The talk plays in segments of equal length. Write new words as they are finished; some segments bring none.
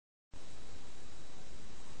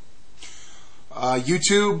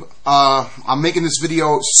YouTube, I'm making this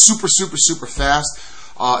video super fast.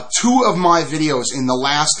 2 of my videos in the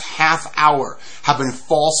last half hour have been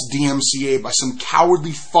false DMCAed by some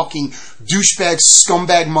cowardly fucking douchebag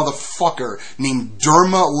scumbag motherfucker named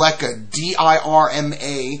Dirma Lecka,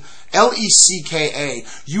 D-I-R-M-A L-E-C-K-A.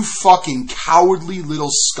 You fucking cowardly little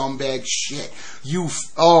scumbag shit.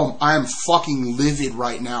 I am fucking livid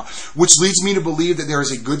right now. Which leads me to believe that there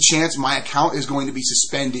is a good chance my account is going to be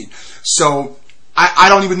suspended. So, I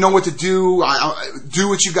don't even know what to do. Do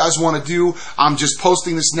what you guys want to do. I'm just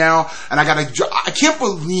posting this now, and I can't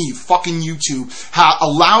believe fucking YouTube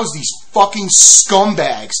allows these fucking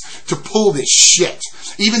scumbags to pull this shit.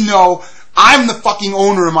 Even though I'm the fucking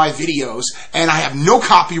owner of my videos, and I have no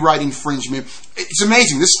copyright infringement. It's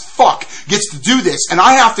amazing. This fuck gets to do this, and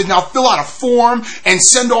I have to now fill out a form and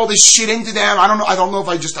send all this shit into them. I don't know if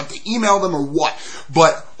I just have to email them or what.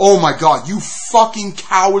 But, oh my god, you fucking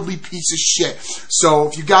cowardly piece of shit. So,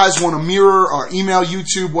 if you guys want to mirror or email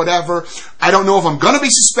YouTube, whatever, I don't know if I'm going to be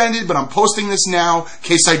suspended, but I'm posting this now in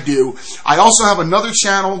case I do. I also have another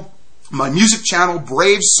channel, my music channel,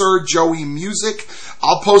 Brave Sir Joey Music.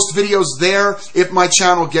 I'll post videos there if my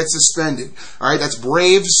channel gets suspended. Alright, that's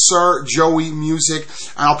Brave Sir Joey Music,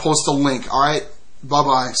 and I'll post a link. Alright,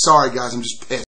 bye-bye. Sorry guys, I'm just pissed.